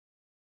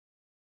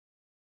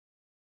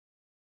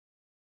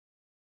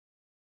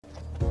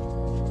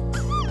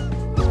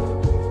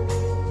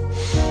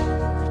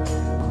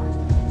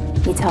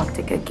You talked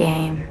a good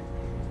game.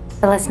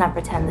 But let's not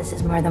pretend this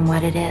is more than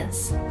what it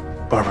is.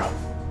 Barbara,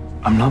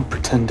 I'm not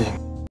pretending.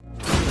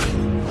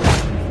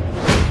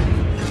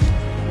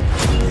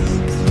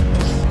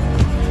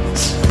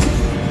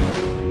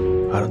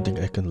 I don't think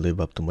I can live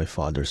up to my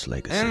father's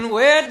legacy. And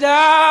we're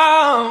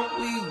down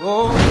we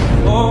go,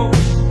 go,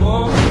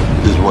 go.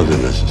 This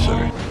wasn't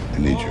necessary. I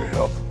need your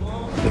help.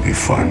 Let me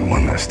find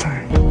one last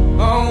time.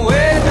 And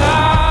we're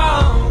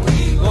down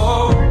we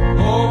go,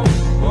 go,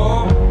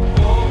 go,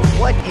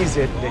 go. What is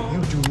it that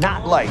you do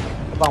not like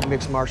about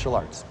mixed martial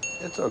arts?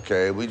 It's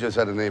okay. We just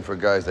had a name for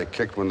guys that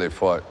kicked when they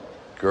fought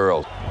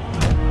girls.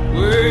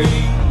 Way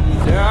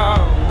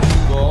down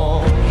we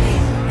go.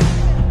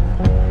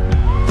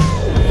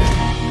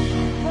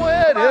 Go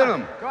ahead, hit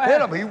him.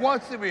 Hit him. He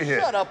wants to be hit.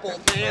 Shut up, old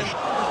man.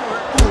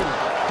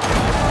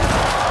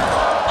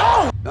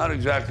 Not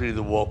exactly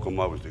the welcome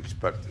I was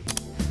expecting.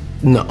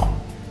 No.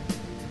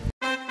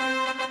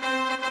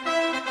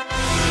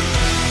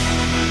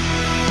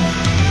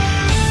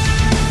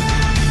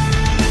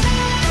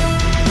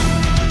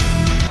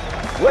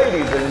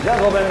 Ladies and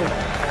gentlemen,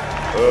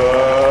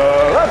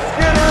 let's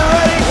get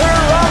ready to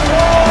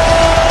rumble!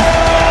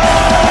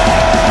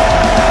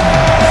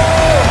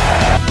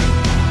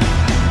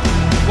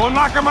 We'll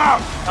knock him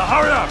out. Now,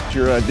 hurry up. It's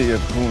your idea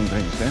of cooling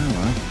things down,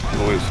 huh?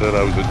 You always said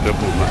I was a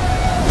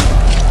diplomat.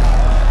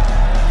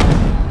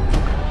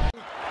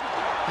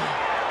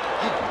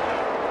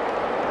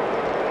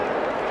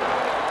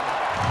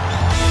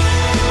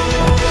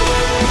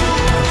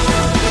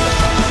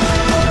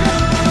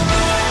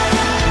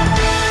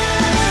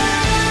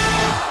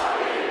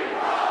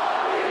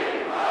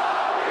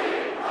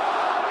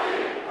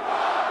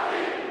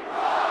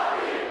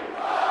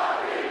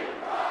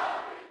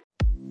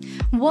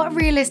 What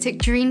realistic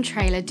dream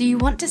trailer do you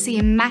want to see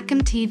in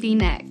MacamTV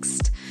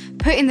next?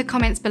 Put in the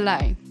comments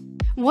below.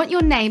 Want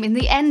your name in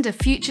the end of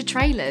future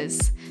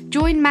trailers?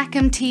 Join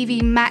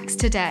MacamTV Max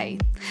today.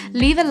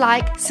 Leave a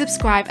like,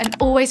 subscribe, and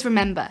always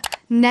remember,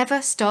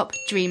 never stop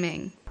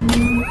dreaming.